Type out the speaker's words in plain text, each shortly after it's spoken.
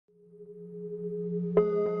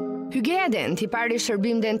Hygeiadent, i pari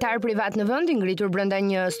shërbim dentar privat në vend, i ngritur brenda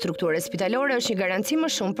një strukture spitalore, është një garanci më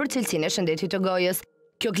shumë për cilësinë e shëndetit të gojës.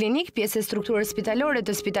 Kjo klinik, pjesë e strukturës spitalore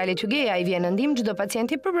të Spitalit Hygeia, i vjen në ndihmë çdo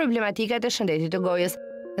pacienti për problematikat e shëndetit të gojës.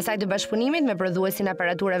 Në saj të bashkëpunimit me prodhuesin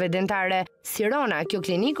aparaturave dentare Sirona, kjo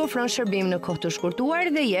klinik ofron shërbim në kohë të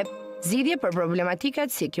shkurtuar dhe jep zgjidhje për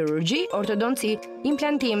problematikat si kirurgji, ortodonci,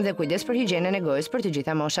 implantim dhe kujdes për higjienën e gojës për të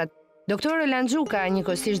gjitha moshat. Doktor Lanxhuka,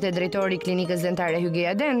 njëkohësisht dhe drejtori i klinikës dentare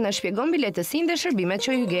Hygeiadent, na shpjegon mbi lehtësinë dhe shërbimet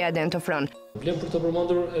që Hygeiadent ofron. Vlen për të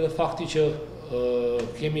përmendur edhe fakti që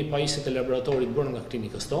kemi pajisjet e laboratorit bërë nga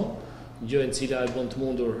klinikës tonë, gjë e cila e bën të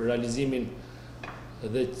mundur realizimin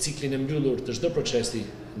dhe ciklin e mbyllur të çdo procesi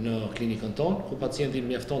në klinikën tonë, ku pacienti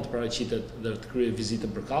mjafton të paraqitet dhe të kryejë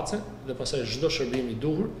vizitën përkatëse dhe pastaj çdo shërbim i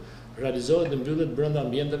duhur realizohet dhe mbyllet brenda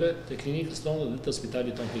ambienteve të klinikës tonë dhe të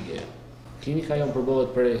spitalit tonë Hygeia. Klinika jonë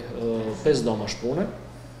përbëhet prej 5 dhomash pune,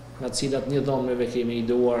 nga të cilat një dhomë neve kemi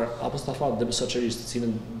ideuar apostafat dhe besoqërisht, të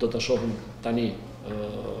cilën do ta shohim tani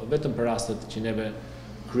vetëm për rastet që neve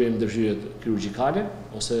kryejmë ndërhyrjet kirurgjikale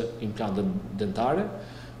ose implante dentare.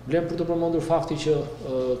 Vlen për të përmendur fakti që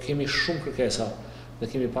kemi shumë kërkesa dhe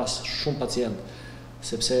kemi pas shumë pacient,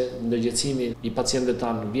 sepse ndërgjegjësimi i pacientëve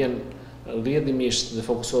tanë vjen rrjedhimisht dhe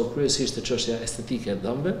fokusohet kryesisht te çështja estetike e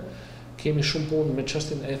dhëmbëve. Kemi shumë punë me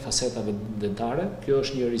çështjen e facetave dentare. Kjo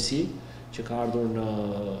është një risi që ka ardhur në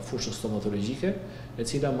fushën stomatologjike, e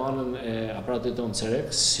cila manën e aparatit tonë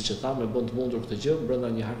Cerek, siç e tham, e bën të mundur këtë gjë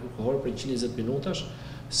brenda një harke kohore për 120 minutash,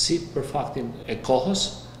 si për faktin e kohës,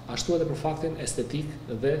 ashtu edhe për faktin estetik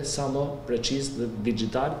dhe sa më preciz dhe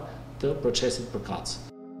digital të procesit përkatës.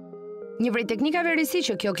 Një prej teknikave risi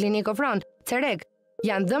që kjo klinik ofron, Cerek,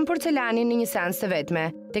 janë dhëmbë porcelani në një seancë të vetme.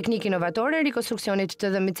 Teknikë inovatore e rikonstruksionit të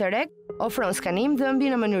dhëmbit Cerek ofron skanim dhëmbi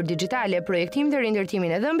në mënyrë digjitale, projektim dhe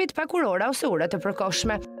rindërtimin e dhëmbit pa kurora ose ura të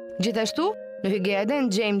përkohshme. Gjithashtu, në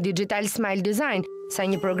Hygeiadent gjejmë Digital Smile Design, sa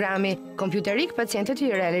një programi kompjuterik pacientët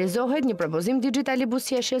i realizohet një propozim digital i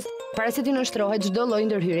buzëqeshjes para se t'i nënshtrohet çdo lloj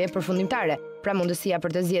ndërhyrje përfundimtare. Pra mundësia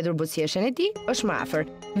për të zgjedhur buzëqeshjen e tij është më afër.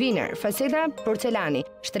 Viner, faceta porcelani,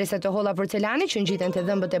 shtresa të holla porcelani që ngjiten te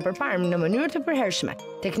dhëmbët e përparme në mënyrë të përhershme.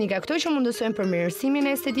 Teknika këto që mundësojnë përmirësimin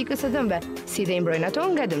e estetikës së dhëmbëve, si dhe i mbrojnë ato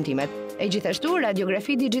nga dëmtimet. E gjithashtu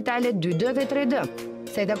radiografi digjitale 2D dhe 3D.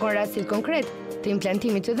 Sa i takon rastit konkret të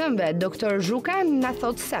implantimit të dhëmbëve, doktor Zhuka na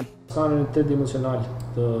thotë se Skaneri 8-dimensional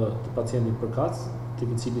të pacientit përkatës,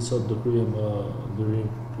 tek i cili sot do kryejmë ndërhyrje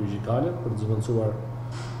kirurgjikale për të zëvendësuar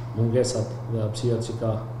mungesat dhe hapësirat që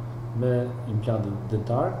ka me implantet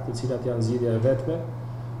dentar, të cilat janë zgjidhja e vetme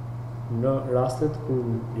në rastet kur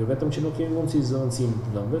jo vetëm që nuk kemi mundësi zëvendësimit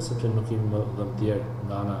të dhëmbëve, sepse nuk kemi më dhëmbë tjerë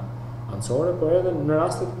nga ana anësore, por edhe në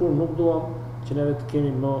rastet kur nuk duam që neve të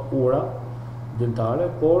kemi më ura dentare,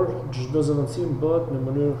 por çdo zëvendësim bëhet në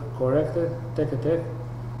mënyrë korrekte tek e tek,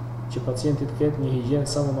 që pacienti të ketë një higienë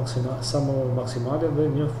sa më maksimale dhe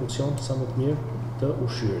një funksion sa më të mirë të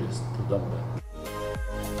ushqyerjes të dhëmbëve.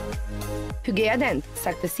 Hygeiadent,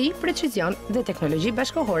 saktësi, precizion dhe teknologji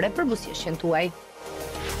bashkëkohore për buzëqeshjen tuaj.